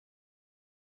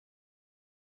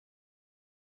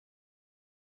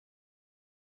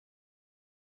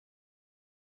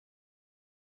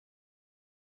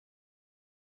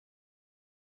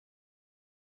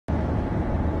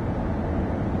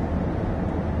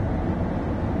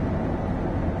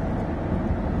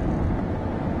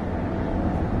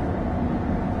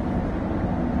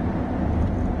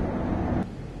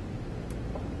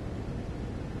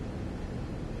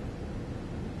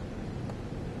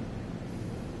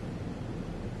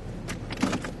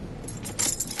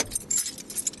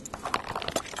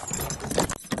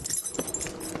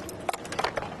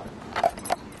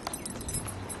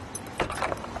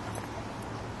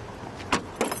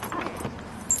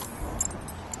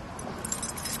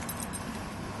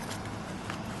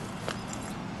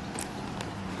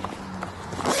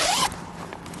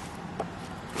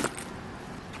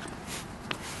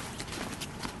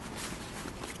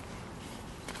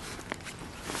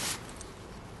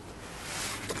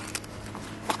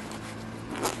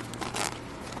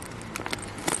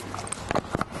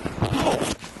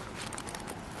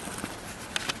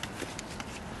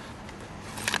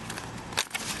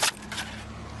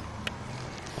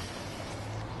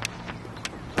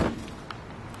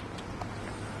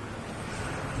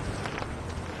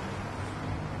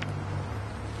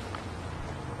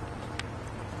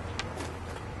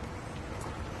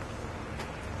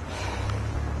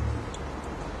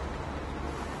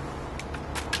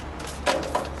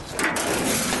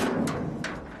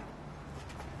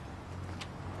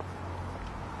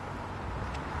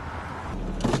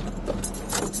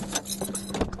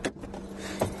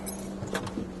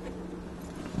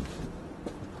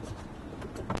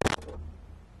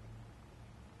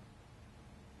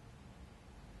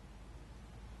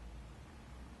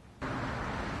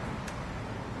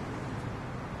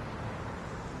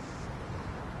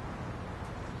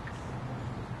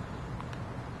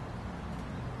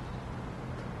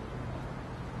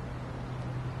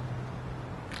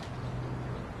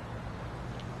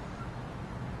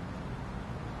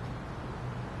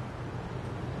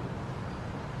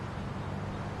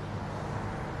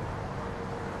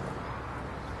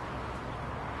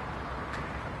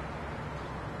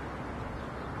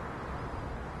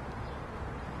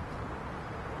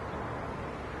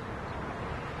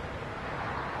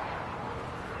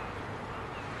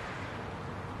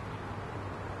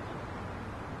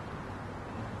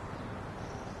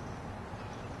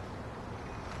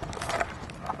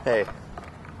Hey,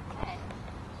 Hey.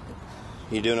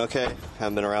 you doing okay?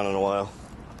 Haven't been around in a while.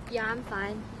 Yeah, I'm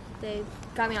fine. They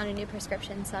got me on a new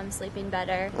prescription, so I'm sleeping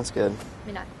better. That's good. I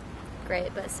mean, not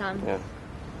great, but some. Yeah.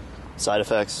 Side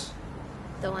effects?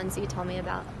 The ones you told me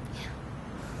about.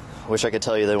 Wish I could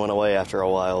tell you they went away after a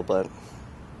while, but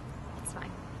It's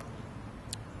fine.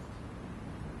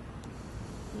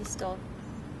 You still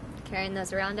carrying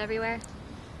those around everywhere?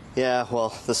 yeah,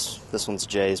 well, this one's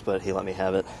Jay's, but he let me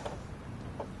have it.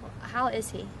 How is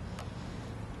he?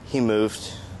 He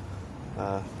moved.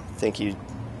 I think he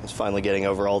was finally getting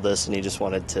over all this, and he just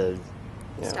wanted to,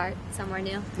 Start somewhere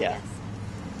new? Yeah.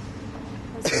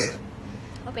 I was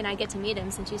hoping I'd get to meet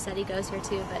him since you said he goes here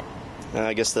too, but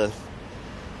I guess the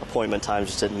appointment times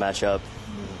just didn't match up.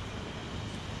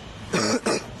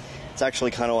 It's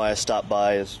actually kind of why I stopped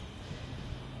by, is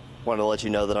wanted to let you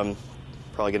know that I'm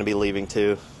probably going to be leaving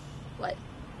too. what?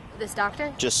 This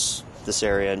doctor? Just this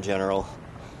area in general.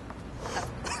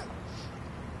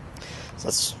 So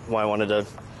that's why I wanted to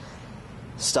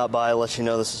stop by, let you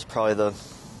know this is probably the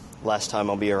last time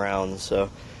I'll be around, so.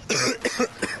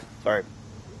 Sorry.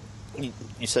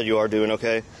 You said you are doing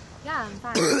okay? Yeah, I'm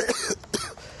fine.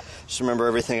 Just remember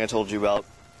everything I told you about.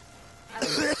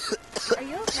 Are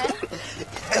you okay?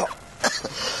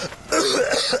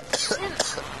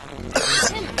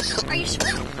 Tim, are you sure?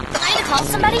 Can I call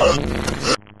somebody?